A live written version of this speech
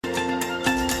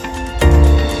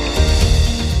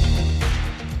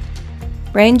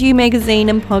Brand You magazine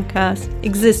and podcast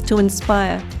exist to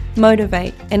inspire,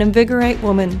 motivate, and invigorate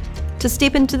women to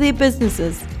step into their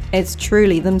businesses as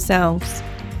truly themselves.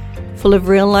 Full of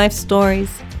real-life stories,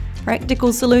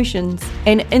 practical solutions,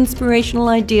 and inspirational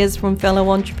ideas from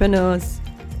fellow entrepreneurs.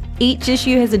 Each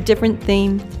issue has a different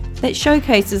theme that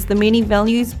showcases the many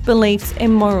values, beliefs,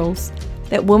 and morals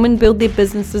that women build their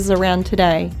businesses around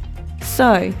today.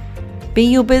 So, be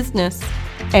your business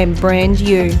and brand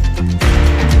you.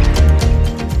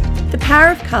 The power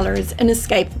of colour is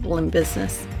inescapable in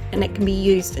business, and it can be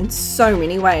used in so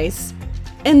many ways.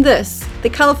 In this, the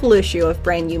colourful issue of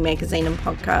Brand You magazine and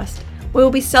podcast, we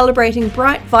will be celebrating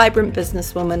bright, vibrant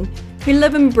businesswomen who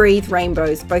live and breathe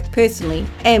rainbows both personally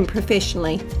and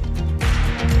professionally.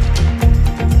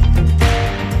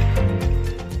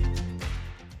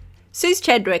 Suze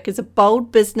Chadwick is a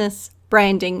bold business,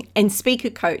 branding, and speaker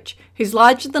coach whose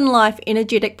larger-than-life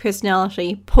energetic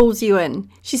personality pulls you in.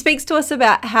 She speaks to us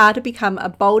about how to become a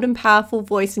bold and powerful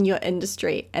voice in your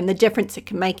industry and the difference it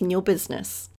can make in your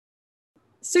business.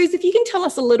 Suze, if you can tell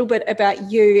us a little bit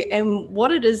about you and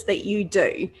what it is that you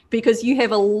do, because you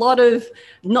have a lot of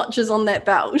notches on that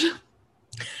belt.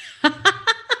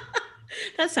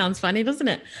 That sounds funny, doesn't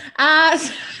it?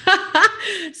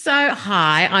 So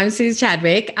hi, I'm Suze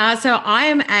Chadwick. So I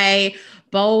am a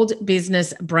bold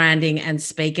business branding and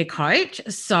speaker coach.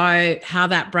 So how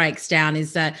that breaks down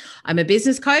is that I'm a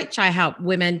business coach. I help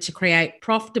women to create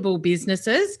profitable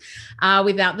businesses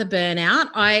without the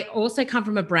burnout. I also come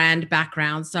from a brand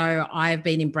background. So I've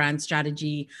been in brand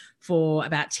strategy for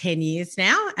about 10 years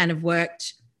now and have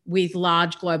worked with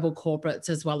large global corporates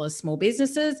as well as small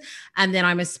businesses. And then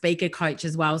I'm a speaker coach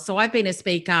as well. So I've been a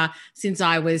speaker since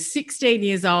I was 16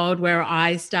 years old, where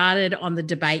I started on the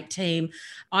debate team.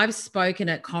 I've spoken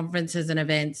at conferences and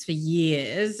events for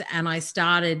years, and I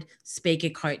started speaker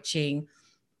coaching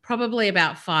probably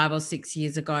about 5 or 6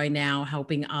 years ago now,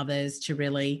 helping others to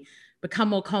really become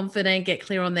more confident, get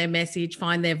clear on their message,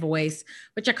 find their voice,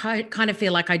 which I kind of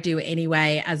feel like I do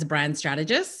anyway as a brand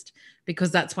strategist,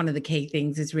 because that's one of the key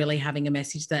things, is really having a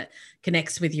message that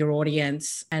connects with your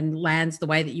audience and lands the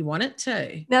way that you want it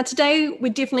to. Now, today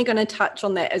we're definitely going to touch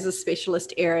on that as a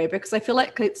specialist area, because I feel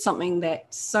like it's something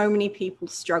that so many people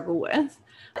struggle with.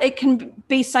 It can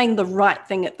be saying the right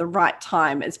thing at the right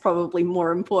time is probably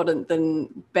more important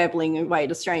than babbling away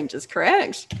to strangers,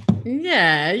 correct?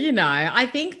 Yeah, I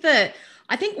think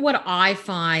what I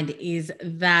find is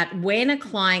that when a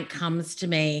client comes to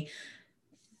me,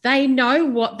 they know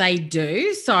what they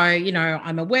do. So,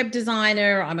 I'm a web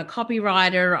designer, I'm a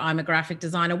copywriter, I'm a graphic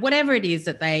designer, whatever it is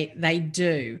that they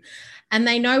do. And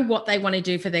they know what they want to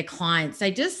do for their clients.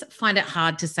 They just find it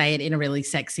hard to say it in a really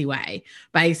sexy way,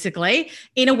 basically,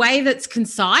 in a way that's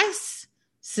concise,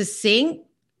 succinct,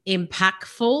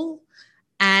 impactful,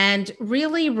 and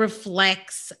really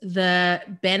reflects the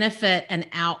benefit and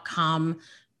outcome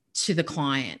to the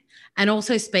client, and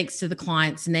also speaks to the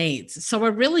client's needs. So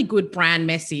a really good brand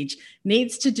message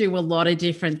needs to do a lot of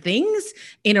different things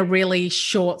in a really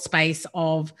short space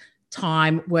of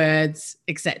time, words,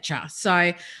 etc. So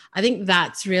I think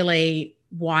that's really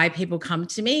why people come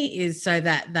to me, is so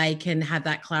that they can have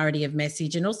that clarity of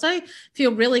message and also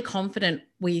feel really confident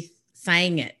with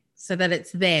saying it so that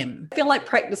it's them. I feel like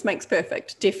practice makes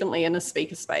perfect, definitely in a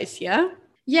speaker space, yeah?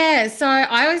 Yeah, so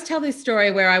I always tell this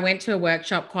story where I went to a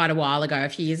workshop quite a while ago, a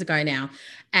few years ago now,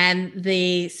 and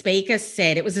the speaker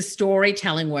said, it was a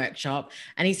storytelling workshop,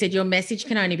 and he said, your message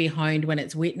can only be honed when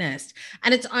it's witnessed.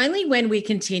 And it's only when we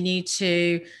continue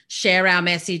to share our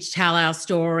message, tell our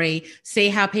story, see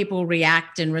how people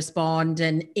react and respond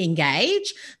and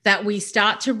engage, that we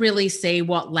start to really see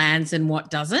what lands and what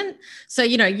doesn't. So,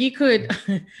 you could,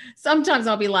 sometimes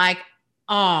I'll be like,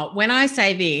 oh, when I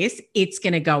say this, it's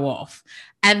going to go off.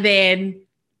 And then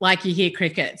like you hear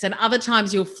crickets, and other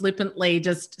times you'll flippantly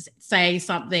just say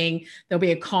something. There'll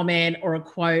be a comment or a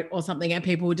quote or something, and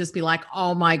people will just be like,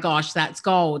 oh my gosh, that's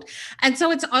gold. And so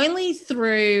it's only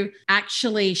through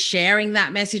actually sharing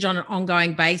that message on an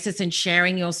ongoing basis and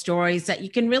sharing your stories that you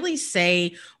can really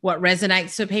see what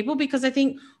resonates for people. Because I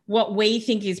think what we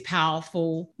think is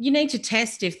powerful, you need to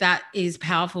test if that is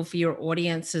powerful for your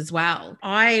audience as well.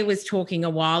 I was talking a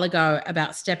while ago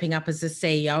about stepping up as a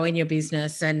CEO in your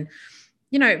business and,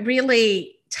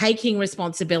 really taking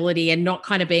responsibility and not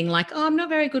kind of being like, oh, I'm not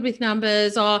very good with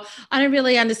numbers, or I don't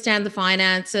really understand the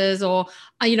finances, or,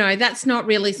 that's not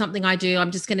really something I do.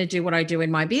 I'm just going to do what I do in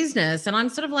my business. And I'm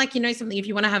sort of like, something, if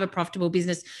you want to have a profitable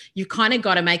business, you've kind of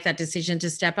got to make that decision to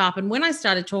step up. And when I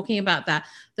started talking about that,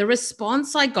 the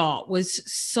response I got was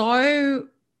so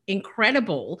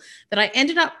incredible that I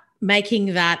ended up making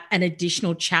that an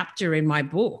additional chapter in my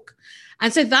book.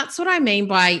 And so that's what I mean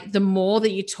by the more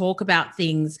that you talk about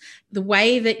things, the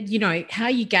way that, how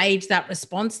you gauge that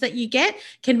response that you get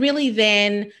can really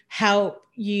then help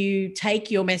you take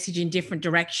your message in different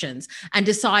directions and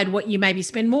decide what you maybe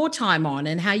spend more time on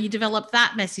and how you develop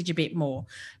that message a bit more,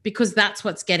 because that's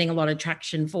what's getting a lot of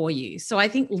traction for you. So I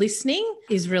think listening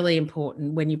is really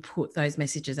important when you put those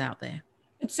messages out there.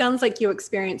 It sounds like you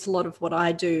experience a lot of what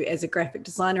I do as a graphic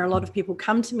designer. A lot of people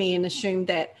come to me and assume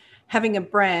that having a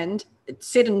brand, it's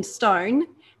set in stone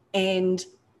and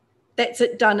that's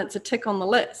it done. It's a tick on the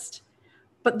list.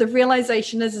 But the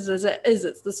realization is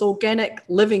it's this organic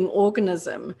living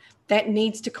organism that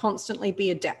needs to constantly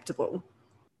be adaptable.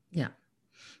 Yeah.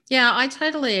 Yeah, I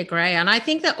totally agree. And I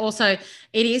think that also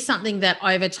it is something that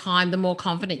over time, the more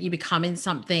confident you become in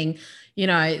something,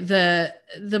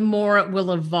 the more it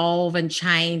will evolve and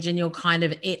change, and you'll kind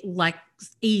of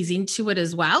ease into it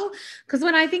as well. Because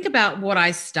when I think about what I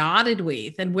started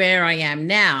with and where I am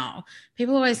now,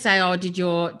 people always say, oh, did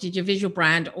your visual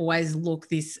brand always look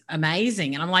this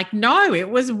amazing? And I'm like, no, it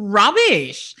was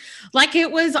rubbish. I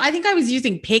think I was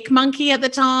using PicMonkey at the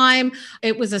time.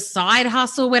 It was a side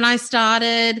hustle when I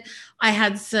started. I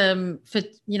had some,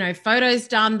 photos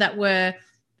done that were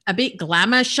a bit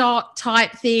glamour shot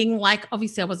type thing. Like,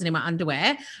 obviously I wasn't in my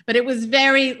underwear, but it was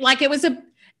very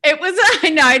I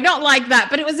know, not like that,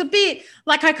 but it was a bit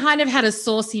like I kind of had a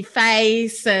saucy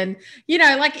face and,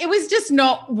 it was just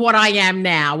not what I am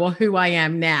now or who I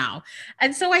am now.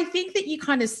 And so I think that you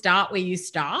kind of start where you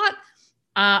start.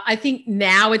 I think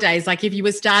nowadays, like if you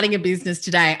were starting a business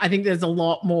today, I think there's a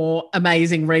lot more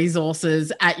amazing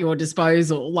resources at your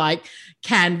disposal, like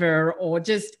Canva or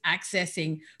just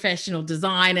accessing professional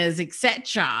designers,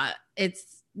 etc.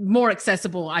 It's more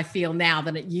accessible, I feel, now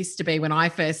than it used to be when I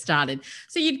first started.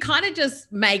 So you'd kind of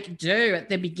just make do at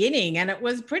the beginning and it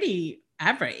was pretty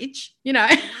average,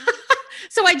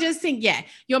 So I just think,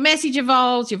 your message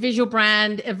evolves, your visual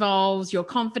brand evolves, your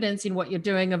confidence in what you're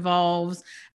doing evolves.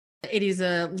 It is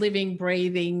a living,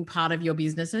 breathing part of your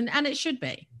business, and it should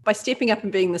be. By stepping up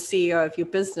and being the CEO of your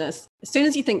business, as soon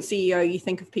as you think CEO, you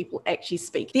think of people actually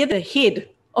speak. They're the head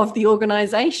of the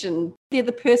organization. They're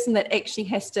the person that actually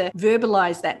has to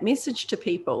verbalize that message to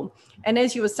people. And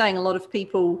as you were saying, a lot of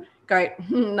people go,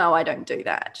 no, I don't do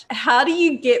that. How do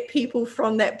you get people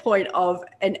from that point of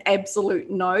an absolute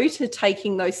no to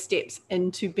taking those steps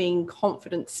into being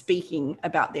confident speaking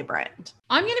about their brand?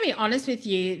 I'm going to be honest with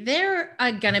you. There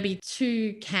are going to be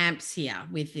two camps here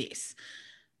with this.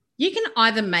 You can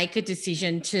either make a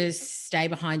decision to stay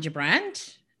behind your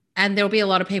brand, and there'll be a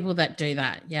lot of people that do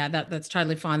that. Yeah, that's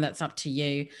totally fine. That's up to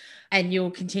you. And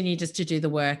you'll continue just to do the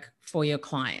work for your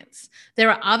clients.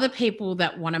 There are other people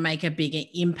that want to make a bigger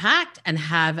impact and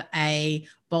have a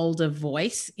bolder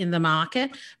voice in the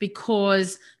market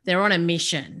because they're on a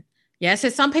mission. Yeah, so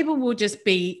some people will just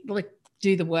be like,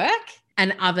 do the work,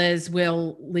 and others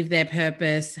will live their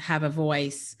purpose, have a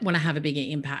voice, want to have a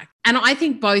bigger impact. And I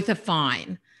think both are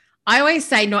fine. I always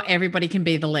say not everybody can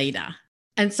be the leader.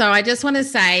 And so I just want to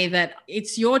say that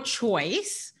it's your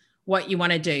choice what you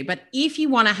want to do. But if you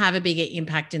want to have a bigger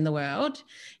impact in the world,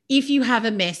 if you have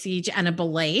a message and a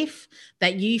belief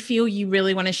that you feel you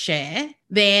really want to share,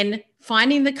 then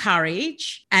finding the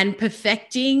courage and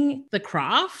perfecting the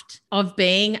craft of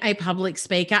being a public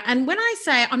speaker. And when I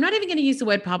say, I'm not even going to use the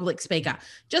word public speaker,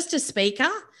 just a speaker,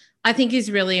 I think is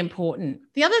really important.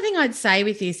 The other thing I'd say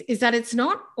with this is that it's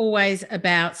not always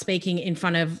about speaking in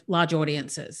front of large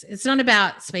audiences. It's not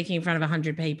about speaking in front of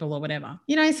 100 people or whatever.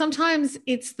 Sometimes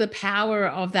it's the power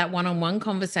of that one-on-one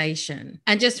conversation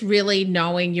and just really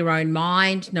knowing your own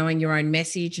mind, knowing your own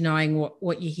message, knowing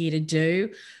what you're here to do,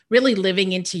 really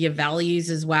living into your values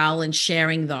as well and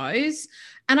sharing those.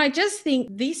 And I just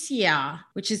think this year,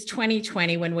 which is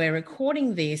 2020, when we're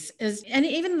recording this, and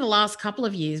even in the last couple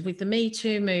of years with the Me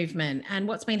Too movement and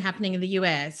what's been happening in the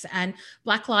US and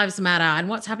Black Lives Matter and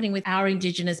what's happening with our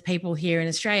Indigenous people here in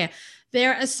Australia,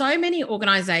 there are so many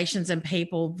organizations and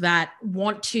people that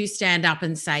want to stand up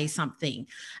and say something.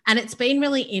 And it's been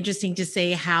really interesting to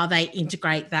see how they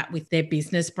integrate that with their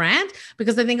business brand,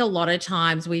 because I think a lot of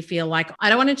times we feel like, I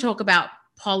don't want to talk about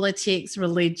politics,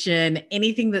 religion,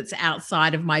 anything that's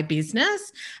outside of my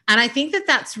business. And I think that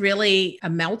that's really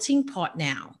a melting pot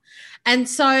now. And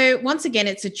so once again,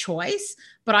 it's a choice,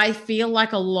 but I feel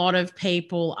like a lot of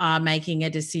people are making a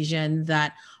decision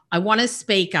that I want to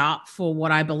speak up for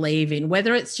what I believe in,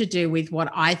 whether it's to do with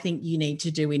what I think you need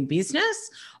to do in business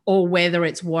or whether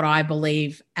it's what I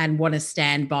believe and want to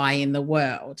stand by in the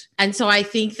world. And so I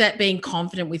think that being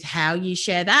confident with how you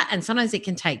share that, and sometimes it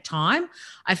can take time.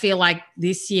 I feel like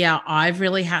this year I've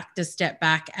really had to step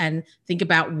back and think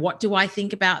about, what do I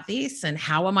think about this and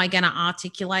how am I going to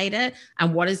articulate it?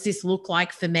 And what does this look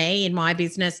like for me in my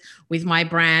business, with my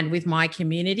brand, with my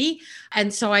community?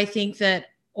 And so I think that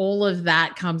all of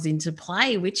that comes into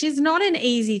play, which is not an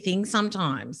easy thing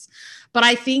sometimes. But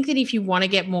I think that if you want to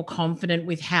get more confident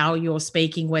with how you're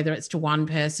speaking, whether it's to one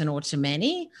person or to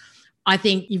many, I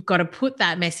think you've got to put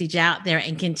that message out there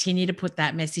and continue to put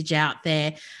that message out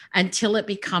there until it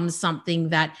becomes something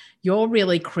that you're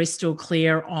really crystal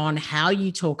clear on how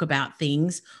you talk about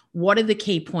things. What are the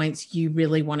key points you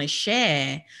really want to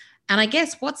share? And I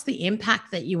guess what's the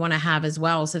impact that you want to have as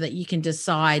well, so that you can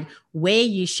decide where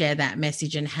you share that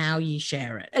message and how you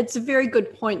share it. It's a very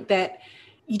good point that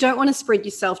you don't want to spread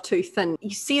yourself too thin.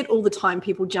 You see it all the time,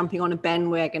 people jumping on a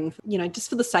bandwagon, just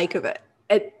for the sake of it.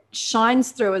 It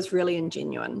shines through as really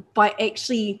ingenuine by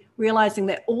actually realizing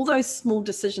that all those small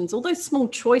decisions, all those small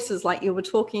choices like you were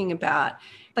talking about,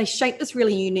 they shape this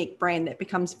really unique brand that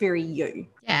becomes very you.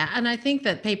 Yeah. And I think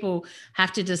that people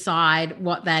have to decide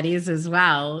what that is as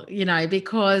well,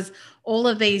 because all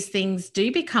of these things do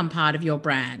become part of your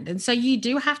brand. And so you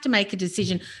do have to make a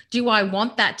decision. Do I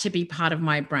want that to be part of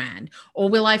my brand, or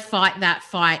will I fight that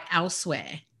fight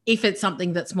elsewhere if it's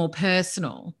something that's more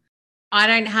personal? I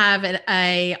don't have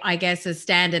a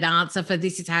standard answer for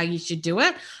this is how you should do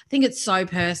it. I think it's so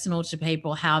personal to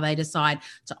people how they decide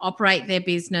to operate their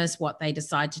business, what they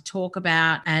decide to talk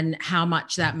about, and how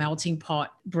much that melting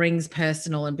pot brings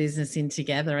personal and business in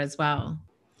together as well.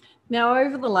 Now,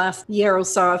 over the last year or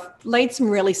so, I've laid some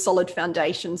really solid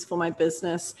foundations for my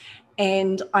business.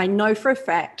 And I know for a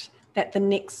fact that the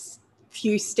next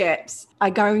few steps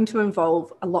are going to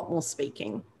involve a lot more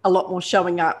speaking, a lot more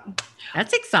showing up.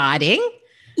 That's exciting.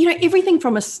 Everything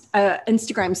from a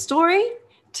Instagram story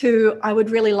to I would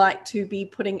really like to be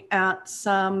putting out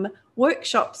some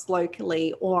workshops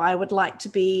locally, or I would like to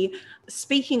be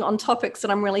speaking on topics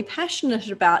that I'm really passionate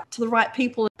about to the right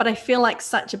people. But I feel like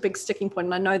such a big sticking point,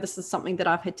 and I know this is something that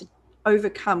I've had to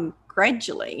overcome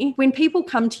gradually. When people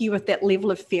come to you with that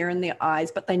level of fear in their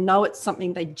eyes, but they know it's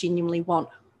something they genuinely want,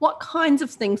 what kinds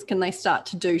of things can they start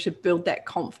to do to build that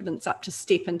confidence up to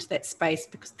step into that space,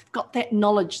 because they've got that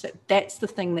knowledge that that's the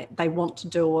thing that they want to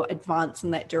do or advance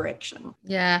in that direction?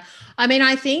 Yeah.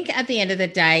 I think at the end of the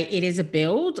day, it is a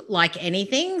build like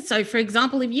anything. So for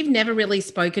example, if you've never really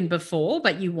spoken before,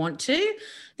 but you want to,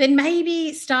 then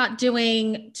maybe start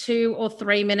doing 2 or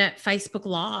 3 minute Facebook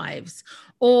Lives,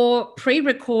 or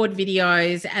pre-record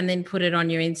videos and then put it on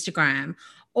your Instagram.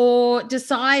 Or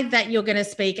decide that you're going to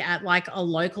speak at like a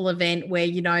local event where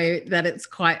you know that it's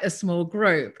quite a small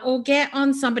group, or get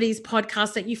on somebody's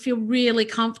podcast that you feel really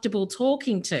comfortable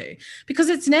talking to, because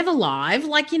it's never live.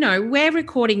 We're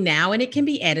recording now and it can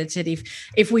be edited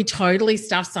if we totally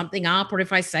stuff something up, or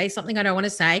if I say something I don't want to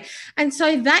say. And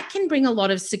so that can bring a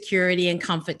lot of security and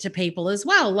comfort to people as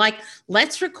well.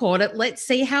 Let's record it. Let's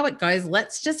see how it goes.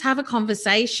 Let's just have a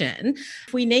conversation.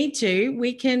 If we need to,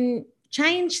 we can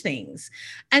change things.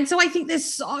 And so I think there's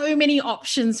so many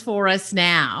options for us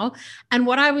now. And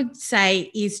what I would say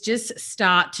is just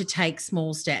start to take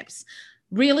small steps.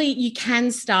 Really, you can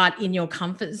start in your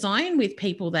comfort zone with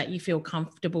people that you feel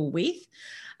comfortable with.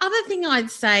 Other thing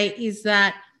I'd say is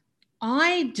that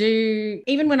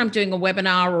even when I'm doing a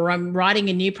webinar or I'm writing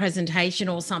a new presentation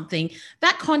or something,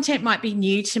 that content might be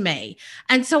new to me.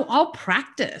 And so I'll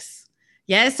practice.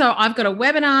 Yeah, so I've got a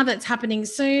webinar that's happening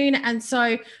soon. And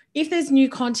so if there's new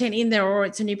content in there or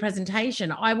it's a new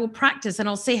presentation, I will practice and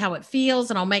I'll see how it feels,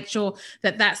 and I'll make sure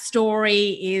that that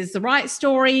story is the right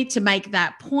story to make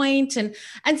that point. And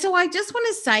so I just want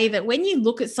to say that when you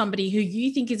look at somebody who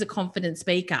you think is a confident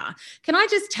speaker, can I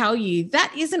just tell you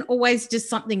that isn't always just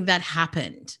something that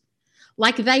happened.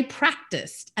 They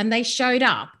practiced and they showed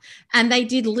up and they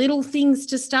did little things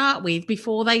to start with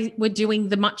before they were doing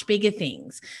the much bigger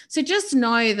things. So just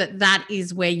know that that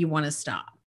is where you want to start.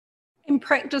 And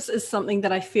practice is something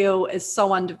that I feel is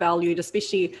so undervalued,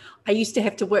 especially I used to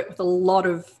have to work with a lot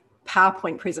of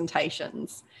PowerPoint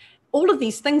presentations. All of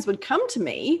these things would come to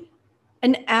me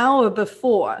an hour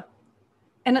before.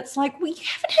 And it's like, we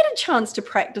haven't had a chance to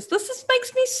practice. This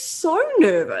makes me so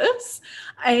nervous.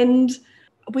 And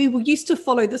we used to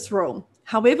follow this rule.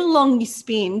 However long you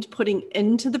spend putting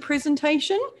into the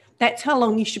presentation, that's how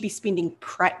long you should be spending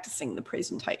practicing the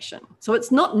presentation. So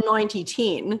it's not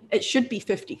 90-10, it should be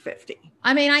 50-50.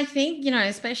 I mean, I think,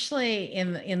 especially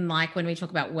in like when we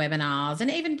talk about webinars and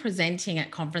even presenting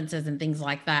at conferences and things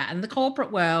like that, and the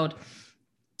corporate world,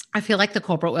 I feel like the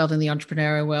corporate world and the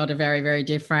entrepreneurial world are very, very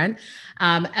different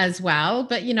as well.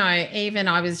 But, even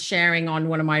I was sharing on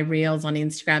one of my reels on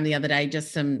Instagram the other day,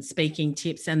 just some speaking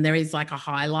tips, and there is like a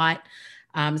highlight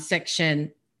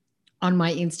section on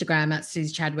my Instagram at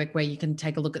Suze Chadwick, where you can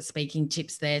take a look at speaking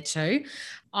tips there too.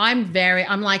 I'm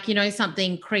like,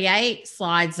 something, create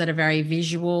slides that are very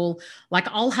visual. Like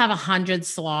I'll have 100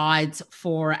 slides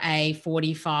for a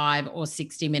 45 or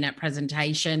 60-minute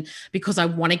presentation because I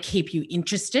want to keep you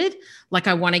interested. Like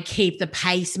I want to keep the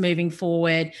pace moving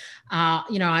forward.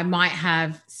 I might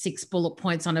have 6 bullet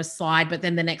points on a slide, but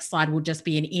then the next slide will just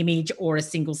be an image or a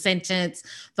single sentence,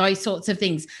 those sorts of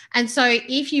things. And so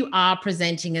if you are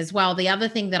presenting as well, the other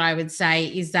thing that I would say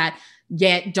is that,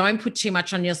 don't put too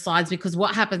much on your slides, because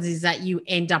what happens is that you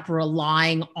end up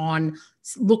relying on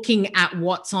looking at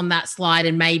what's on that slide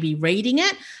and maybe reading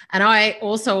it. And I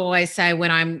also always say when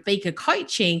I'm speaker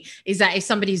coaching is that if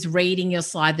somebody's reading your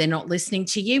slide, they're not listening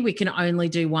to you. We can only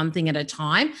do one thing at a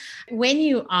time. When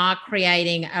you are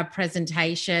creating a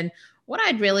presentation, what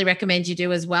I'd really recommend you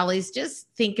do as well is just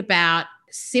think about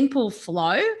simple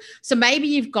flow. So maybe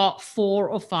you've got 4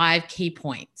 or 5 key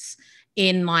points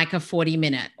in like a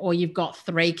 40-minute, or you've got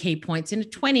 3 key points in a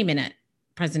 20-minute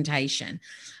presentation,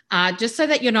 just so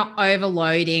that you're not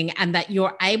overloading and that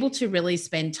you're able to really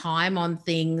spend time on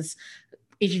things.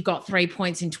 If you've got 3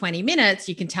 points in 20 minutes,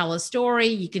 you can tell a story,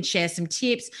 you can share some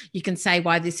tips, you can say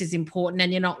why this is important,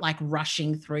 and you're not like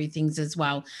rushing through things as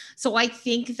well. So I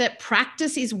think that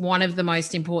practice is one of the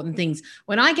most important things.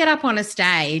 When I get up on a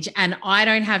stage and I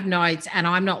don't have notes and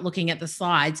I'm not looking at the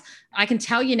slides, I can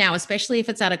tell you now, especially if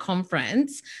it's at a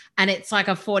conference and it's like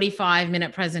a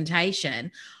 45-minute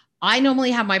presentation, I normally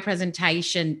have my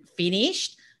presentation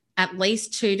finished at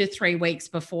least 2 to 3 weeks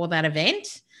before that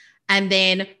event. And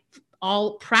then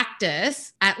I'll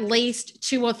practice at least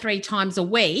 2 or 3 times a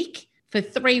week for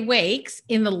 3 weeks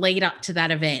in the lead up to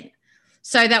that event,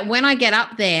 so that when I get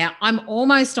up there, I'm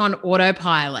almost on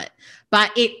autopilot, but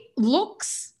it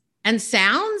looks and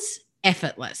sounds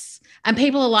effortless. And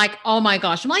people are like, oh my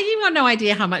gosh. I'm like, you've got no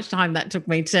idea how much time that took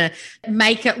me to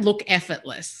make it look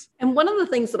effortless. And one of the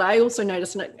things that I also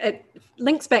noticed, and it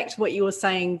links back to what you were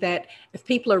saying, that if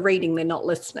people are reading, they're not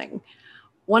listening.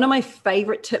 One of my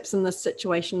favorite tips in this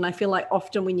situation, and I feel like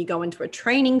often when you go into a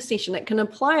training session, it can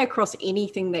apply across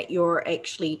anything that you're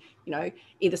actually,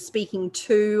 either speaking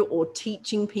to or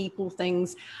teaching people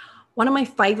things. One of my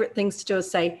favorite things to do is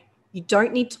say, you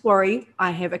don't need to worry.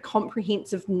 I have a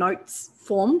comprehensive notes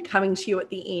form coming to you at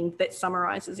the end that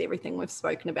summarizes everything we've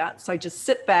spoken about. So just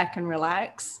sit back and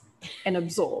relax and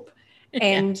absorb.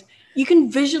 And you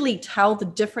can visually tell the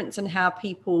difference in how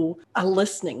people are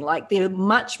listening. Like they're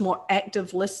much more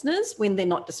active listeners when they're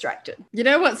not distracted. You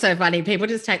know what's so funny? People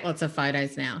just take lots of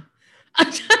photos now.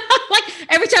 Like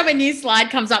every time a new slide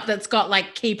comes up that's got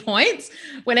like key points,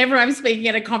 whenever I'm speaking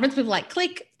at a conference, people like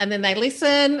click and then they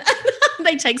listen,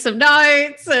 they take some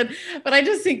notes. But I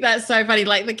just think that's so funny.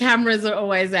 Like the cameras are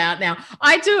always out now.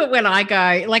 I do it when I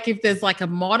go, like if there's like a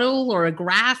model or a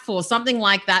graph or something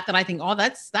like that, that I think, oh,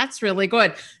 that's really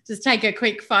good. Just take a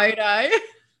quick photo.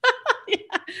 Yeah.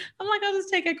 I'm like, I'll just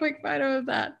take a quick photo of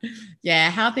that. Yeah,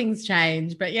 how things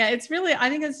change. But yeah, I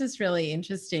think it's just really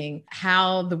interesting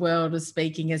how the world of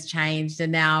speaking has changed.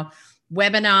 And now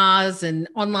webinars and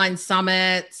online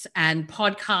summits and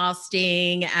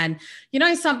podcasting. And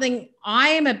something, I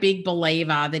am a big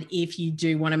believer that if you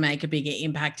do want to make a bigger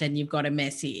impact and you've got a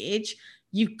message,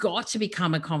 you've got to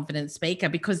become a confident speaker,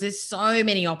 because there's so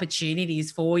many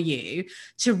opportunities for you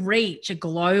to reach a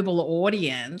global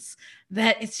audience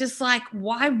that it's just like,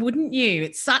 why wouldn't you?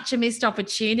 It's such a missed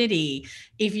opportunity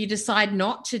if you decide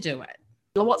not to do it.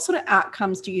 What sort of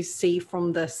outcomes do you see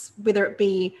from this, whether it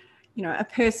be, a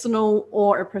personal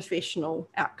or a professional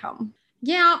outcome?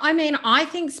 Yeah, I mean, I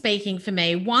think speaking for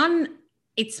me, one,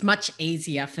 it's much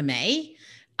easier for me.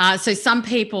 So some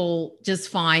people just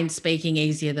find speaking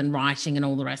easier than writing and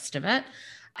all the rest of it.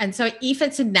 And so if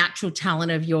it's a natural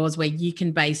talent of yours where you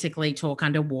can basically talk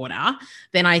underwater,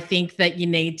 then I think that you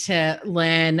need to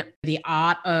learn the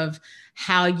art of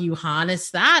how you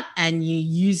harness that and you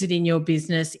use it in your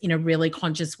business in a really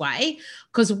conscious way.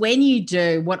 Because when you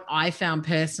do, what I found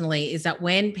personally is that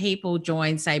when people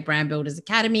join, say, Brand Builders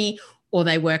Academy, or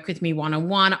they work with me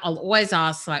one-on-one, I'll always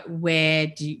ask, like, where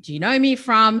do you know me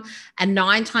from? And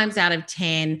 9 times out of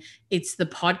 10, it's the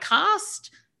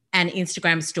podcast and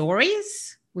Instagram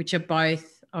stories, which are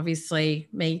both obviously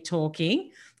me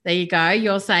talking. There you go.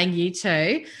 You're saying you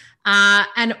too.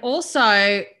 And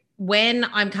also, when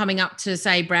I'm coming up to,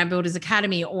 say, Brand Builders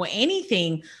Academy or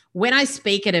anything, when I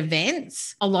speak at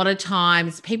events, a lot of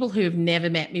times people who have never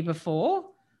met me before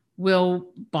will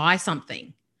buy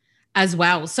something as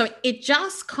well. So it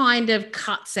just kind of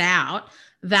cuts out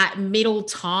that middle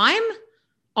time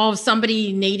of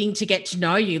somebody needing to get to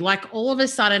know you. Like all of a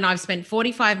sudden, I've spent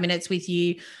 45 minutes with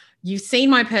you. You've seen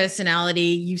my personality.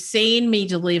 You've seen me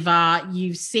deliver.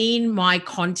 You've seen my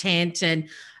content and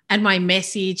my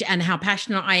message and how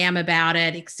passionate I am about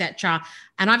it, etc.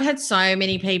 And I've had so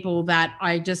many people that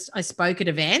I spoke at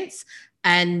events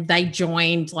and they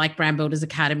joined like Brand Builders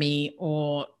Academy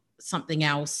or something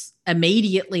else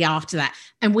immediately after that.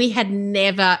 And we had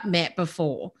never met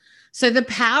before. So the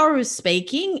power of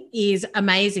speaking is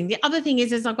amazing. The other thing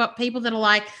is I've got people that are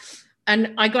like,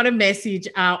 and I got a message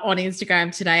on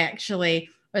Instagram today, actually.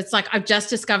 It's like, I've just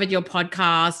discovered your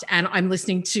podcast and I'm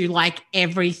listening to like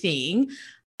everything.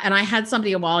 And I had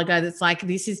somebody a while ago that's like,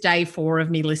 this is day 4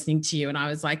 of me listening to you. And I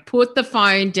was like, put the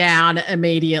phone down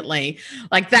immediately.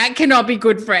 Like that cannot be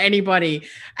good for anybody.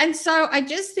 And so I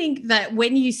just think that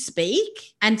when you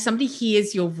speak and somebody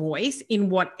hears your voice in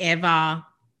whatever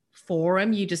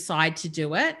forum you decide to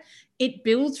do it, it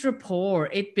builds rapport,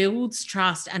 it builds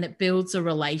trust, and it builds a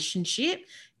relationship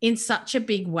in such a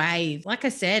big way. Like I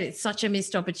said, it's such a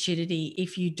missed opportunity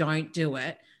if you don't do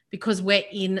it, because we're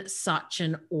in such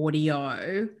an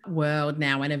audio world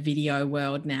now and a video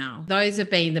world now. Those have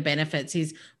been the benefits,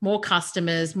 is more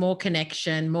customers, more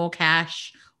connection, more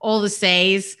cash, all the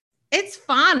C's. It's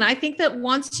fun. I think that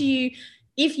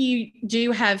if you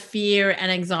do have fear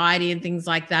and anxiety and things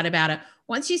like that about it,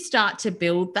 once you start to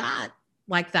build that,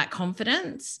 like that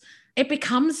confidence, it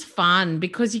becomes fun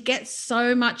because you get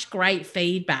so much great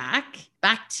feedback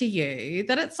back to you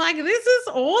that it's like, this is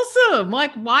awesome.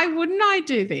 Like, why wouldn't I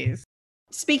do this?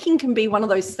 Speaking can be one of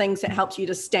those things that helps you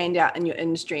to stand out in your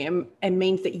industry and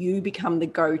means that you become the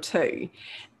go-to.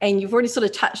 And you've already sort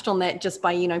of touched on that just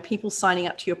by, people signing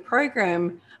up to your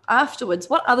program afterwards.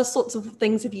 What other sorts of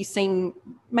things have you seen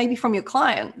maybe from your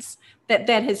clients that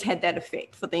has had that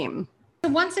effect for them? So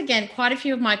once again, quite a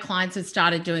few of my clients have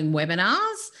started doing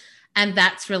webinars, and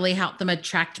that's really helped them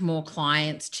attract more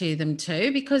clients to them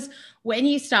too. Because when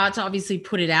you start to obviously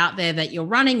put it out there that you're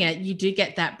running it, you do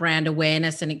get that brand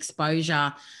awareness and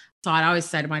exposure. So I always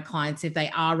say to my clients, if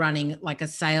they are running like a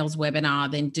sales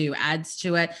webinar, then do ads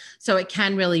to it. So it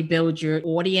can really build your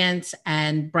audience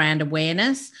and brand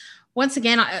awareness. Once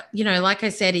again, like I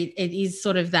said, it is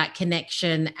sort of that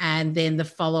connection and then the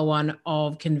follow-on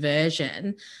of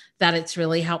conversion that it's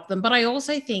really helped them. But I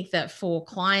also think that for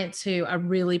clients who are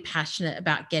really passionate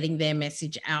about getting their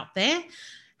message out there,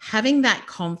 having that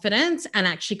confidence and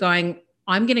actually going,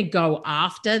 I'm going to go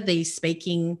after these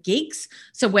speaking gigs.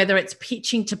 So whether it's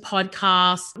pitching to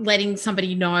podcasts, letting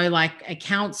somebody know, like a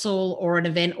council or an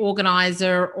event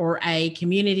organizer or a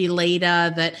community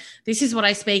leader, that this is what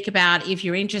I speak about. If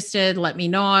you're interested, let me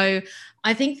know.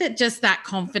 I think that just that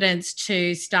confidence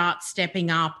to start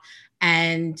stepping up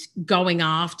and going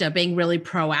after, being really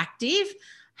proactive,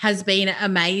 has been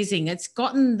amazing. It's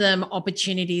gotten them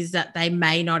opportunities that they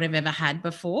may not have ever had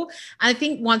before. And I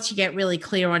think once you get really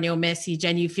clear on your message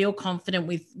and you feel confident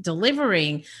with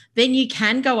delivering, then you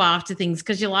can go after things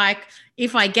because you're like,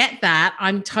 if I get that,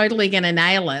 I'm totally going to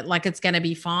nail it. Like it's going to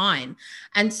be fine.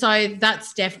 And so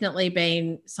that's definitely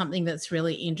been something that's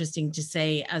really interesting to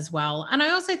see as well. And I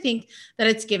also think that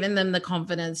it's given them the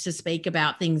confidence to speak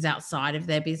about things outside of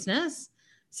their business.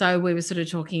 So we were sort of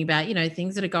talking about,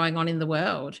 things that are going on in the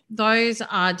world. Those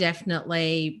are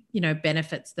definitely,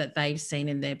 benefits that they've seen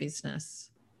in their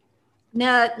business.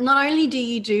 Now, not only do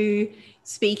you do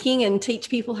speaking and teach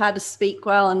people how to speak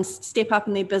well and step up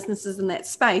in their businesses in that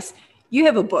space, you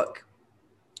have a book.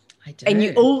 I do.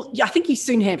 And I think you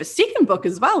soon have a second book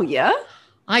as well, yeah?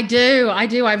 I do.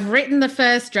 I've written the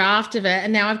first draft of it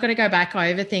and now I've got to go back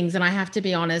over things. And I have to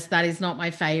be honest, that is not my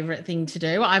favorite thing to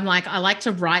do. I like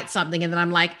to write something and then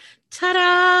I'm like,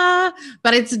 ta-da,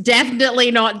 but it's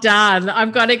definitely not done.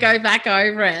 I've got to go back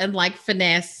over it and like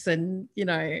finesse and,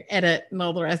 edit and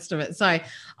all the rest of it. So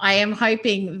I am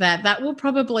hoping that will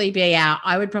probably be out,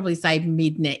 I would probably say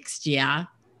mid next year.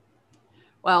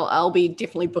 Well, I'll be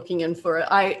definitely booking in for it.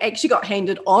 I actually got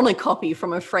handed on a copy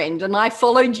from a friend and I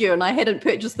followed you and I hadn't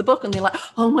purchased the book and they're like,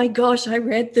 oh my gosh, I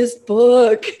read this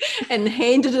book and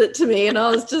handed it to me. And I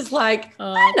was just like,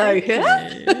 I know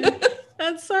her.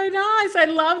 That's so nice. I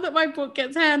love that my book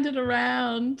gets handed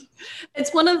around.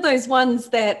 It's one of those ones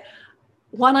that,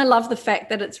 I love the fact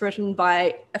that it's written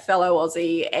by a fellow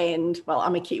Aussie and, well,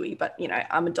 I'm a Kiwi, but,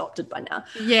 I'm adopted by now.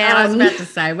 Yeah, I was about to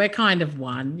say, we're kind of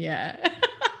one, yeah.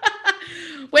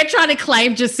 we're trying to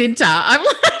claim Jacinta.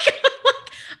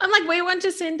 I'm like, we want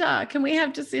Jacinta. Can we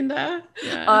have Jacinta?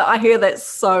 Yeah. I hear that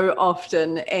so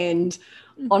often, and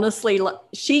honestly,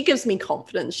 she gives me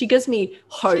confidence. She gives me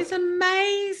hope. She's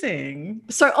amazing.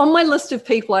 So on my list of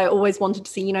people I always wanted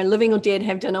to see, living or dead,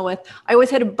 have dinner with, I always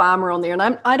had Obama on there.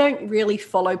 And I don't really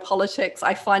follow politics.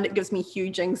 I find it gives me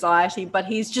huge anxiety, but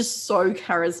he's just so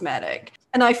charismatic.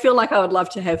 And I feel like I would love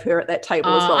to have her at that table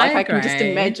as well. Like I can just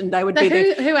imagine they would be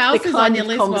who else is on your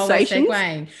list while we're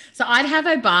segueing? So I'd have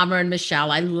Obama and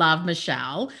Michelle. I love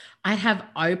Michelle. I'd have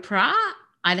Oprah.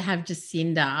 I'd have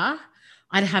Jacinda.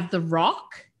 I'd have The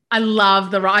Rock. I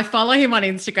love The Rock. I follow him on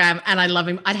Instagram and I love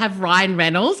him. I'd have Ryan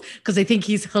Reynolds because I think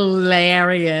he's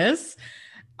hilarious.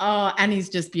 Oh, and he's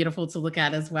just beautiful to look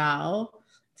at as well.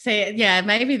 So yeah,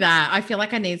 maybe that. I feel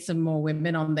like I need some more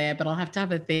women on there, but I'll have to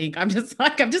have a think. I'm just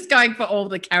going for all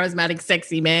the charismatic,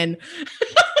 sexy men.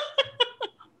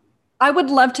 I would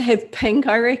love to have Pink,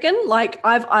 I reckon. Like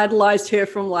I've idolized her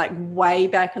from like way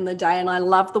back in the day, and I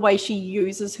love the way she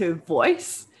uses her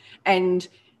voice and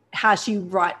how she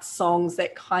writes songs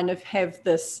that kind of have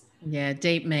this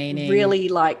deep meaning, really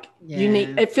like unique.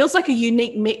 It feels like a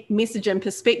unique message and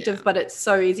perspective, but it's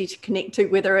so easy to connect to,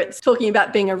 whether it's talking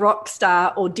about being a rock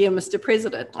star or Dear Mr.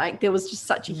 President. Like there was just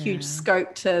such a huge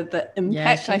scope to the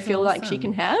impact I feel like she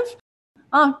can have.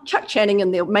 Chuck Channing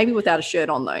in there, maybe without a shirt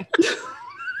on though.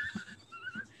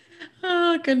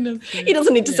 Oh, goodness. He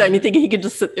doesn't need to say anything. He can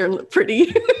just sit there and look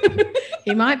pretty.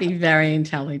 He might be very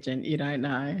intelligent. You don't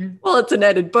know. Well, it's an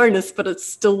added bonus, but it's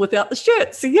still without the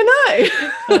shirt. So,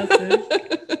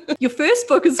 Your first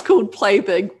book is called Play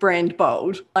Big, Brand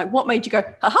Bold. Like what made you go,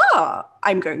 haha,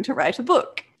 I'm going to write a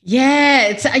book? Yeah.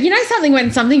 It's, something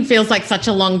when something feels like such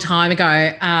a long time ago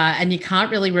and you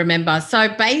can't really remember. So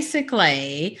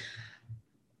basically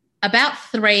about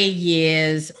 3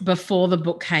 years before the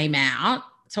book came out,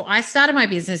 so I started my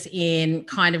business in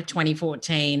kind of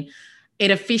 2014.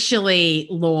 It officially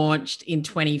launched in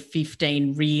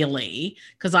 2015, really,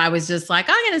 because I was just like,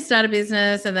 I'm going to start a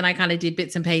business. And then I kind of did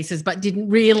bits and pieces, but didn't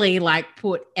really like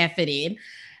put effort in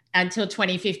until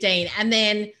 2015. And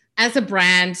then as a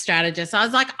brand strategist, I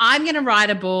was like, I'm going to write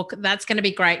a book that's going to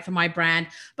be great for my brand,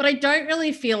 but I don't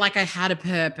really feel like I had a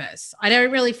purpose. I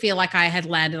don't really feel like I had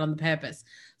landed on the purpose.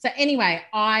 So anyway,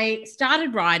 I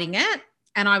started writing it.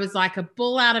 And I was like a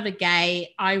bull out of a gate.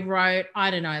 I wrote,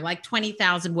 I don't know, like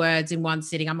 20,000 words in one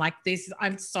sitting. I'm like,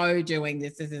 I'm so doing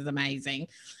this. This is amazing.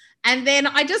 And then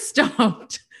I just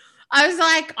stopped. I was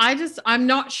like, I'm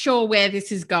not sure where this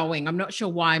is going. I'm not sure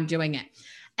why I'm doing it.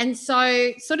 And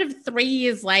so sort of 3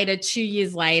 years later, 2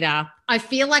 years later, I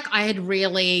feel like I had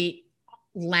really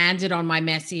landed on my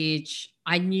message.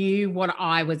 I knew what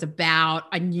I was about.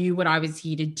 I knew what I was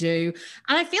here to do.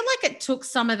 And I feel like it took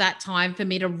some of that time for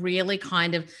me to really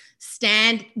kind of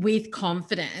stand with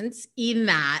confidence in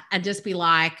that and just be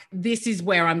like, this is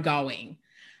where I'm going.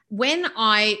 When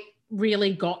I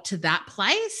really got to that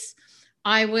place,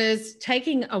 I was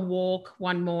taking a walk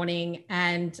one morning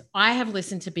and I have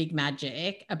listened to Big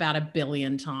Magic about 1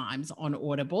 billion times on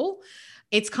Audible.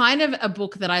 It's kind of a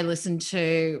book that I listen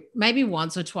to maybe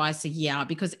once or twice a year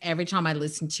because every time I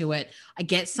listen to it, I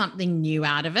get something new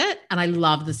out of it. And I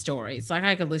love the stories. Like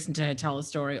I could listen to her tell a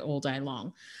story all day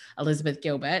long, Elizabeth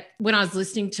Gilbert. When I was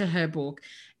listening to her book,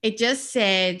 it just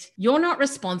said, you're not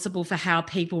responsible for how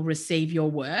people receive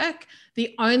your work.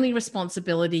 The only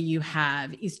responsibility you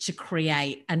have is to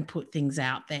create and put things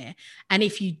out there. And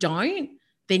if you don't,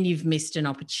 then you've missed an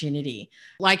opportunity.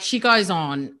 Like she goes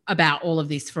on about all of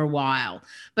this for a while,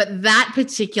 but that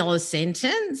particular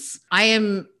sentence, I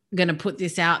am going to put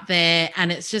this out there and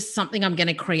it's just something I'm going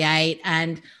to create,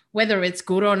 and whether it's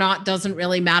good or not doesn't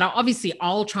really matter. Obviously,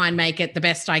 I'll try and make it the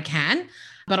best I can,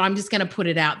 but I'm just going to put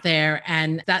it out there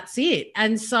and that's it.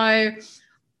 And so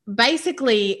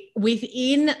basically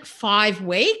within 5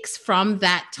 weeks from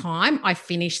that time, I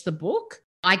finished the book.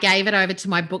 I gave it over to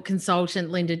my book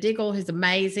consultant, Linda Diggle, who's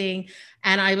amazing.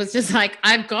 And I was just like,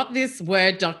 I've got this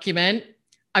Word document.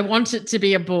 I want it to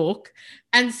be a book.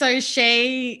 And so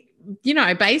she,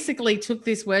 basically took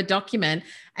this Word document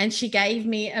and she gave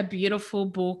me a beautiful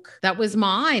book that was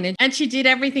mine. And she did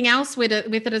everything else with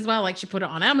it as well. Like she put it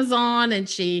on Amazon and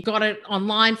she got it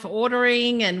online for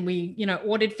ordering, and we,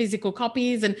 ordered physical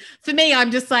copies. And for me, I'm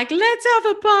just like, let's have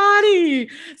a party.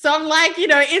 So I'm like,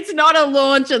 it's not a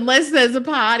launch unless there's a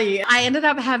party. I ended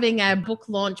up having a book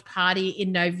launch party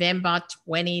in November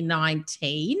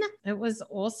 2019. It was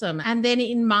awesome. And then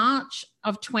in March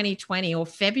of 2020 or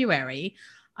February,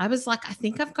 I was like, I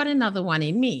think I've got another one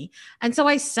in me. And so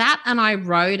I sat and I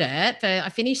wrote it. I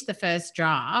finished the first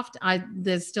draft. I'm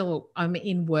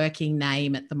in working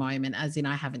name at the moment, as in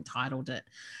I haven't titled it.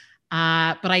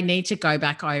 But I need to go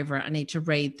back over it. I need to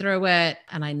read through it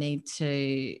and I need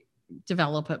to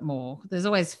develop it more. There's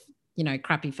always,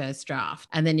 crappy first draft.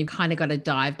 And then you've kind of got to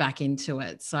dive back into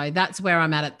it. So that's where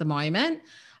I'm at the moment.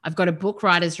 I've got a book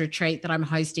writers retreat that I'm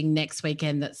hosting next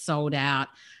weekend that's sold out.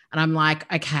 And I'm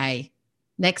like, okay,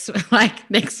 next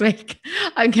week,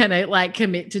 I'm going to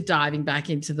commit to diving back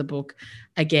into the book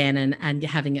again and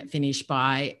having it finished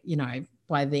by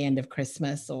the end of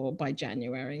Christmas or by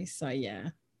January. So, yeah.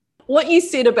 What you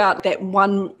said about that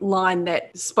one line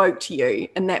that spoke to you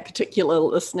in that particular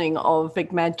listening of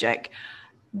Big Magic,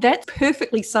 that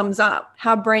perfectly sums up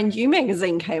how Brand You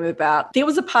magazine came about. There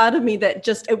was a part of me that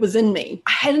it was in me.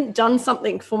 I hadn't done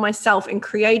something for myself and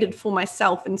created for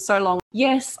myself in so long.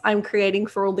 Yes, I'm creating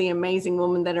for all the amazing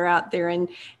women that are out there. And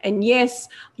yes,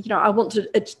 I want to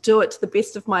do it to the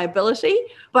best of my ability,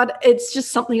 but it's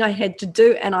just something I had to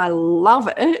do and I love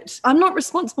it. I'm not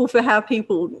responsible for how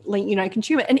people,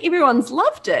 consume it, and everyone's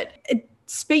loved it. It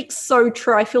speaks so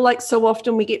true. I feel like so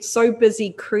often we get so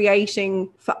busy creating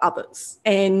for others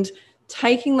and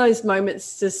taking those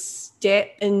moments to step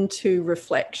into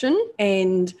reflection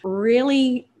and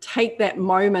really take that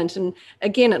moment. And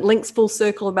again, it links full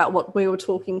circle about what we were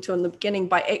talking to in the beginning,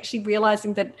 by actually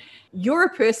realizing that you're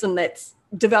a person that's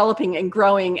developing and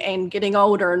growing and getting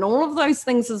older and all of those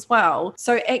things as well.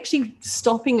 So actually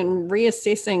stopping and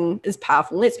reassessing is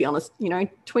powerful. Let's be honest,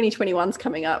 2021's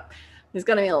coming up. There's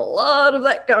going to be a lot of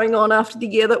that going on after the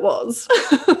year that was.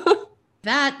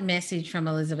 That message from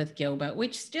Elizabeth Gilbert,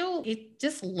 it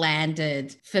just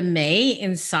landed for me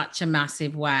in such a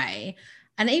massive way.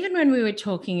 And even when we were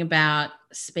talking about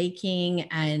speaking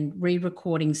and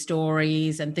re-recording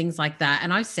stories and things like that,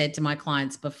 and I've said to my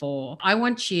clients before, I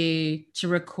want you to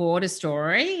record a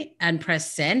story and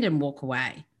press send and walk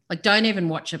away. Don't even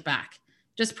watch it back.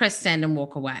 Just press send and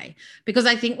walk away. Because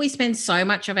I think we spend so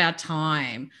much of our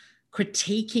time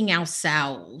critiquing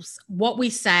ourselves, what we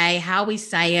say, how we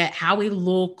say it, how we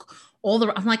look,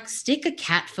 I'm like, stick a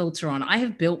cat filter on. I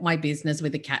have built my business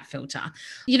with a cat filter.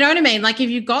 You know what I mean? If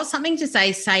you've got something to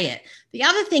say it. The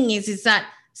other thing is that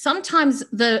sometimes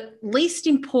the least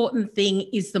important thing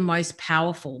is the most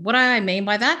powerful. What do I mean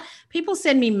by that? People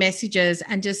send me messages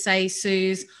and just say,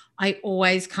 Suze, I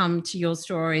always come to your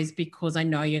stories because I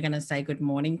know you're going to say good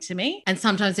morning to me. And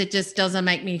sometimes it just doesn't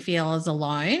make me feel as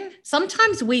alone.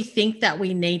 Sometimes we think that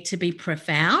we need to be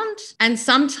profound. And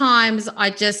sometimes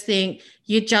I just think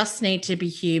you just need to be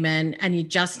human and you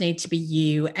just need to be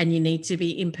you and you need to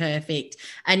be imperfect.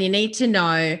 And you need to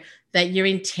know that your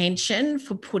intention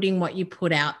for putting what you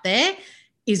put out there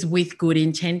is with good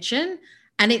intention.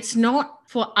 And it's not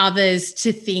for others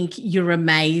to think you're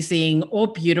amazing or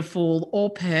beautiful or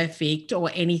perfect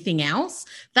or anything else.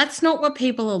 That's not what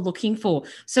people are looking for.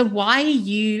 So why are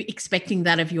you expecting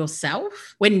that of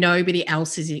yourself when nobody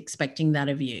else is expecting that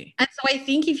of you? And so I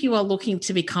think if you are looking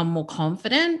to become more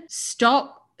confident,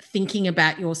 stop thinking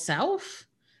about yourself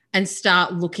and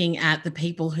start looking at the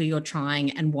people who you're trying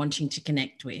and wanting to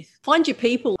connect with. Find your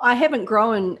people. I haven't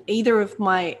grown either of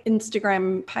my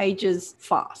Instagram pages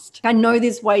fast. I know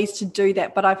there's ways to do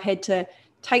that, but I've had to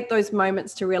take those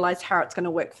moments to realize how it's going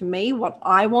to work for me, what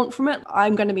I want from it.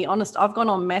 I'm going to be honest, I've gone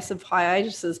on massive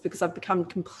hiatuses because I've become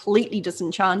completely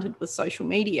disenchanted with social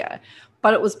media.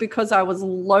 But it was because I was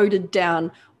loaded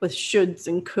down with shoulds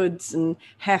and coulds and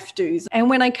have tos.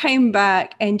 And when I came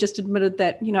back and just admitted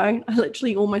that, I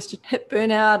literally almost hit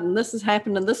burnout and this has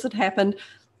happened and this had happened,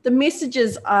 the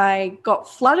messages I got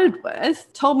flooded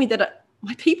with told me that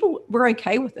my people were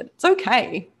okay with it. It's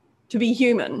okay to be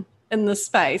human in this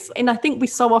space. And I think we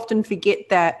so often forget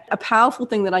that. A powerful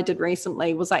thing that I did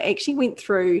recently was I actually went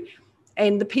through,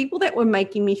 and the people that were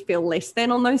making me feel less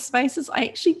than on those spaces, I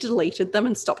actually deleted them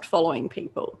and stopped following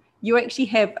people. You actually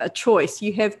have a choice.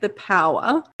 You have the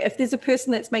power. If there's a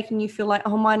person that's making you feel like,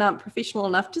 oh, mine aren't professional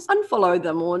enough, just unfollow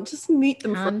them or just mute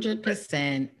them.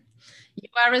 100%. You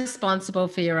are responsible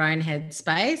for your own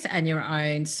headspace and your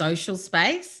own social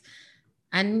space.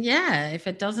 And yeah, if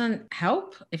it doesn't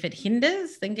help, if it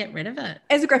hinders, then get rid of it.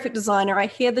 As a graphic designer, I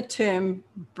hear the term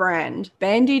brand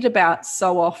bandied about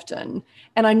so often.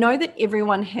 And I know that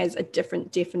everyone has a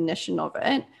different definition of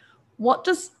it. What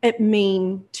does it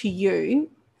mean to you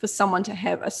for someone to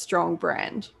have a strong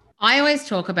brand? I always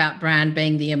talk about brand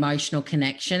being the emotional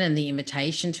connection and the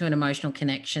invitation to an emotional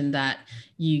connection that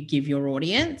you give your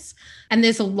audience. And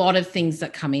there's a lot of things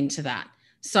that come into that.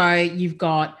 So you've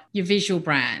got your visual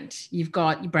brand, you've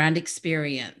got your brand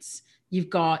experience, you've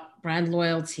got brand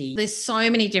loyalty. There's so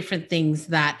many different things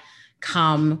that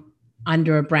come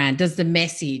under a brand. Does the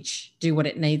message do what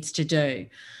it needs to do?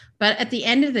 But at the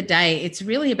end of the day, it's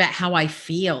really about how I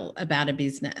feel about a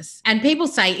business. And people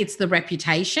say it's the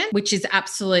reputation, which is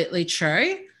absolutely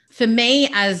true. For me,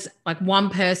 as like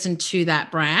one person to that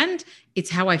brand,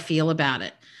 it's how I feel about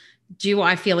it. Do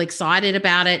I feel excited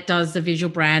about it? Does the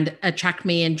visual brand attract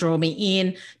me and draw me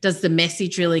in? Does the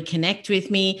message really connect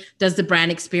with me? Does the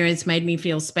brand experience make me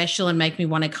feel special and make me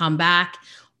want to come back?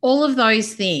 All of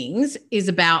those things is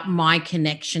about my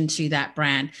connection to that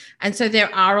brand. And so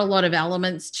there are a lot of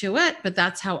elements to it, but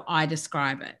that's how I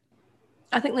describe it.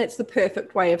 I think that's the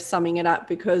perfect way of summing it up,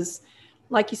 because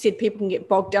like you said, people can get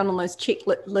bogged down on those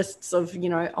checklists of,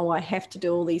 I have to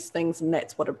do all these things and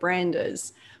that's what a brand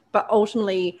is. But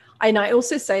ultimately, and I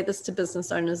also say this to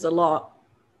business owners a lot,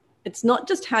 it's not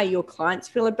just how your clients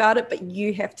feel about it, but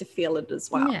you have to feel it as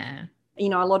well. Yeah.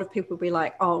 A lot of people will be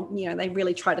like, they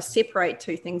really try to separate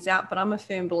two things out. But I'm a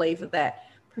firm believer that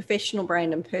professional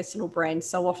brand and personal brand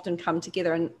so often come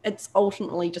together, and it's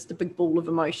ultimately just a big ball of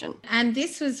emotion. And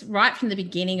this was right from the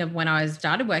beginning of when I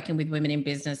started working with women in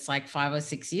business like 5 or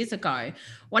 6 years ago.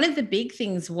 One of the big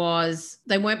things was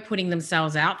they weren't putting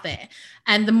themselves out there.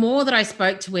 And the more that I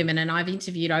spoke to women, and I've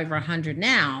interviewed over 100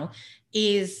 now,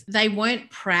 is they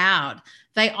weren't proud.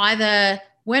 They either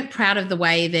weren't proud of the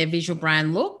way their visual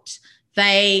brand looked,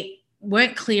 they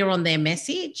weren't clear on their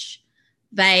message,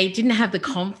 they didn't have the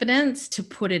confidence to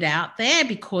put it out there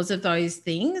because of those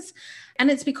things. And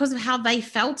it's because of how they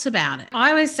felt about it. I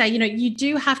always say, you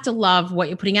do have to love what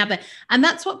you're putting out there. And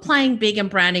that's what playing big and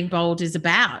branding bold is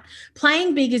about.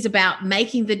 Playing big is about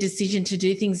making the decision to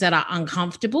do things that are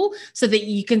uncomfortable so that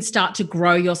you can start to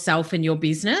grow yourself and your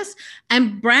business.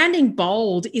 And branding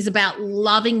bold is about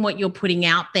loving what you're putting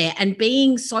out there and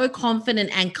being so confident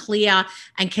and clear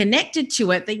and connected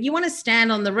to it that you want to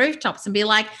stand on the rooftops and be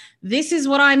like, this is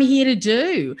what I'm here to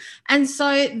do. And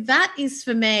so that is,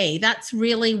 for me, that's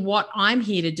really what I'm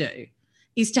here to do,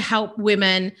 is to help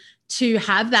women to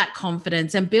have that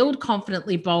confidence and build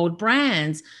confidently bold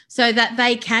brands so that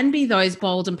they can be those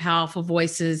bold and powerful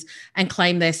voices and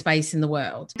claim their space in the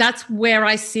world. That's where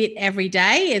I sit every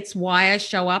day. It's why I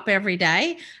show up every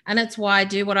day, and it's why I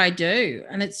do what I do.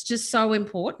 And it's just so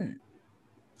important.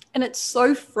 And it's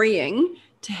so freeing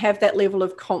to have that level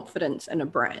of confidence in a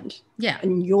brand,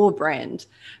 in your brand,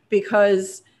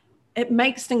 because it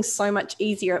makes things so much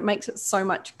easier. It makes it so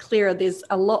much clearer. There's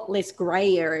a lot less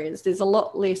gray areas. There's a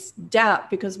lot less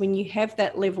doubt, because when you have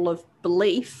that level of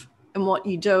belief in what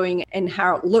you're doing and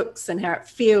how it looks and how it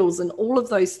feels and all of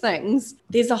those things,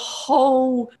 there's a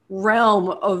whole realm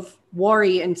of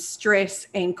worry and stress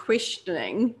and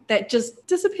questioning that just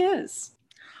disappears.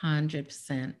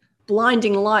 100%.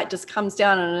 Blinding light just comes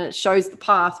down and it shows the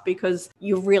path, because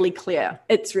you're really clear.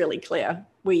 It's really clear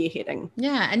where you're heading.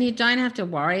 Yeah. And you don't have to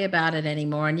worry about it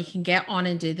anymore. And you can get on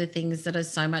and do the things that are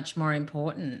so much more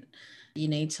important. You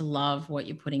need to love what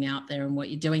you're putting out there and what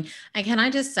you're doing. And can I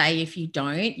just say, if you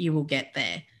don't, you will get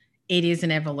there. It is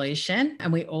an evolution,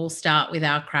 and we all start with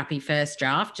our crappy first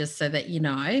draft, just so that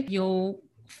you'll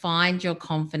find your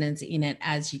confidence in it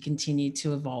as you continue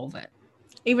to evolve it.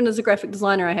 Even as a graphic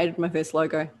designer, I hated my first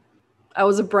logo. I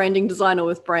was a branding designer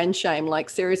with brand shame. Like,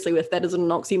 seriously, if that isn't an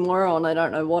oxymoron, I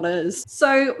don't know what is.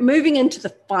 So moving into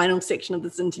the final section of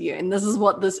this interview, and this is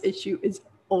what this issue is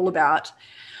all about.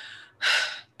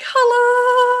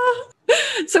 Color.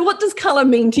 So what does color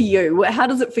mean to you? How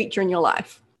does it feature in your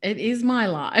life? It is my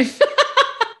life.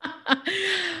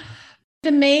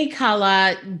 For me,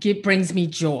 color brings me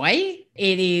joy.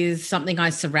 It is something I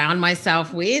surround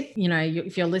myself with.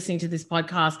 If you're listening to this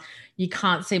podcast, you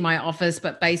can't see my office,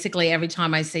 but basically every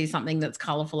time I see something that's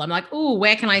colorful, I'm like, oh,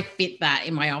 where can I fit that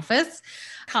in my office?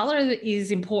 Color is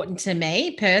important to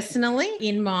me personally,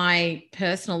 in my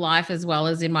personal life as well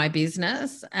as in my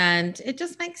business. And it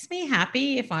just makes me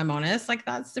happy, if I'm honest. Like,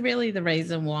 that's really the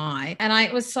reason why. And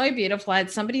it was so beautiful.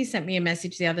 Somebody sent me a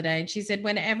message the other day, and she said,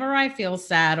 whenever I feel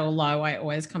sad or low, I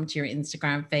always come to your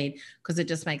Instagram feed, because it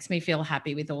just makes me feel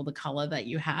happy with all the color that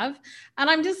you have. And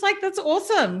I'm just like, that's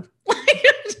awesome.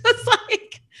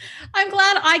 I'm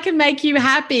glad I can make you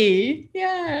happy.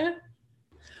 Yeah.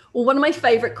 Well, one of my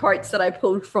favorite quotes that I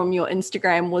pulled from your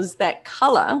Instagram was that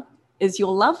color is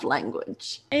your love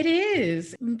language. It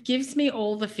is. It gives me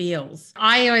all the feels.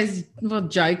 I always will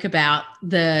joke about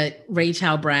the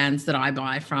retail brands that I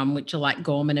buy from, which are like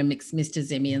Gorman and Mr.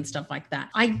 Zimmy and stuff like that.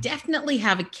 I definitely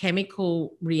have a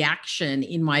chemical reaction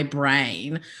in my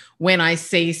brain when I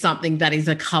see something that is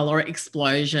a color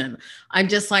explosion. I'm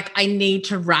just like, I need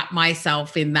to wrap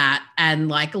myself in that and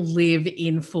like live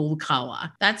in full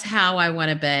color. That's how I want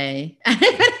to be.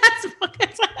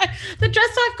 The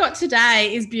dress I've got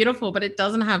today is beautiful, but it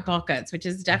doesn't have pockets, which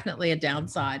is definitely a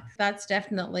downside. That's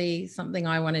definitely something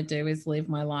I want to do, is live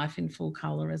my life in full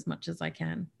color as much as I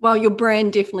can. Well, your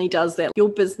brand definitely does that. Your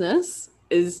business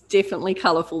is definitely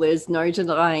colourful. There's no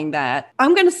denying that.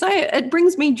 I'm going to say it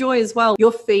brings me joy as well.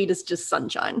 Your feed is just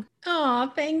sunshine. Oh,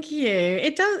 thank you.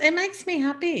 It does. It makes me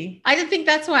happy. I think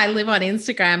that's why I live on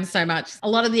Instagram so much. A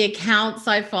lot of the accounts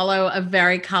I follow are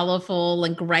very colourful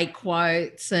and great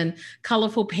quotes and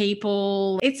colourful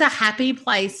people. It's a happy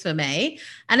place for me.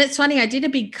 And it's funny, I did a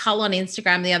big cull on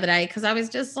Instagram the other day because I was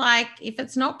just like, if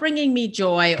it's not bringing me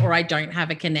joy or I don't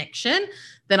have a connection,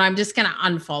 then I'm just going to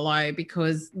unfollow,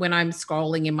 because when I'm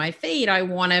scrolling in my feed, I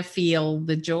want to feel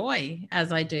the joy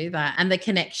as I do that and the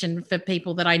connection for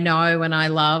people that I know and I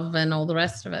love and all the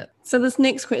rest of it. So this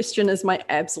next question is my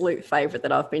absolute favorite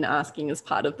that I've been asking as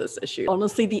part of this issue.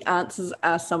 Honestly, the answers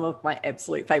are some of my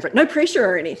absolute favorite. No pressure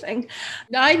or anything.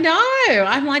 I know.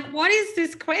 I'm like, what is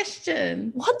this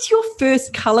question? What's your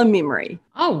first color memory?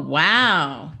 Oh,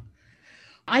 wow.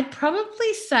 I'd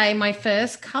probably say my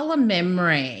first color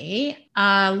memory,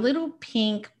 a little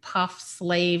pink puff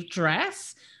sleeve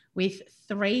dress with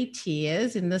 3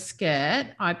 tiers in the skirt.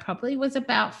 I probably was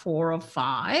about 4 or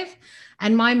 5.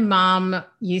 And my mum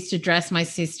used to dress my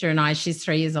sister and I, she's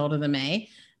 3 years older than me.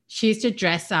 She used to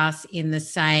dress us in the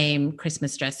same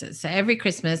Christmas dresses. So every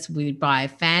Christmas we'd buy a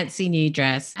fancy new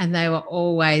dress and they were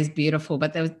always beautiful.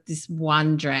 But there was this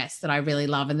one dress that I really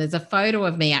love. And there's a photo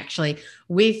of me actually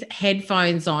with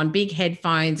headphones on, big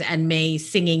headphones, and me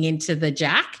singing into the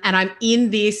jack. And I'm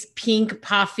in this pink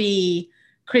puffy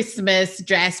Christmas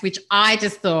dress, which I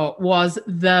just thought was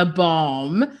the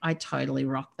bomb. I totally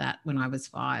rocked that when I was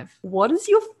 5. What is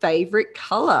your favorite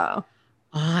color?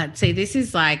 Oh, see, this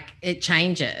is like, it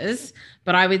changes,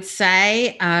 but I would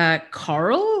say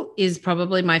coral is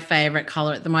probably my favorite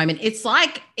color at the moment. It's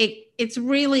like, it's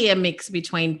really a mix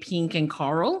between pink and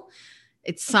coral.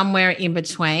 It's somewhere in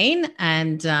between,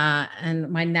 and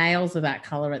my nails are that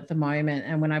color at the moment.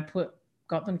 And when I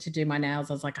got them to do my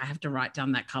nails, I was like, I have to write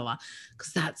down that color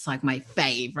because that's like my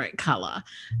favorite color.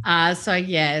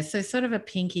 So sort of a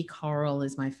pinky coral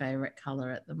is my favorite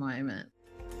color at the moment.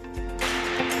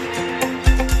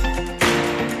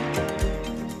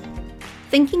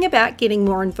 Thinking about getting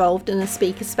more involved in a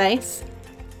speaker space?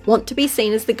 Want to be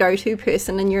seen as the go-to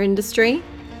person in your industry?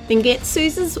 Then get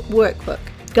Suze's workbook,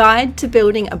 Guide to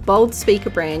Building a Bold Speaker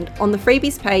Brand, on the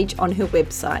freebies page on her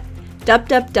website,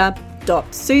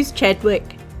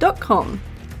 www.suzechadwick.com.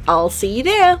 I'll see you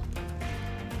there.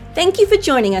 Thank you for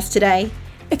joining us today.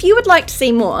 If you would like to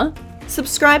see more,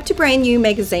 subscribe to Brand New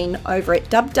Magazine over at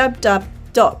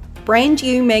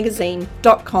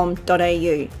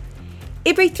www.brandnewmagazine.com.au.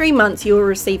 Every 3 months you will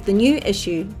receive the new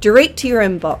issue direct to your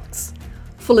inbox,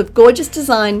 full of gorgeous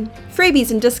design, freebies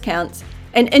and discounts,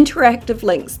 and interactive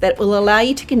links that will allow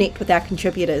you to connect with our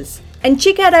contributors. And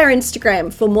check out our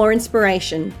Instagram for more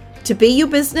inspiration to be your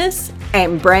business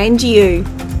and brand you.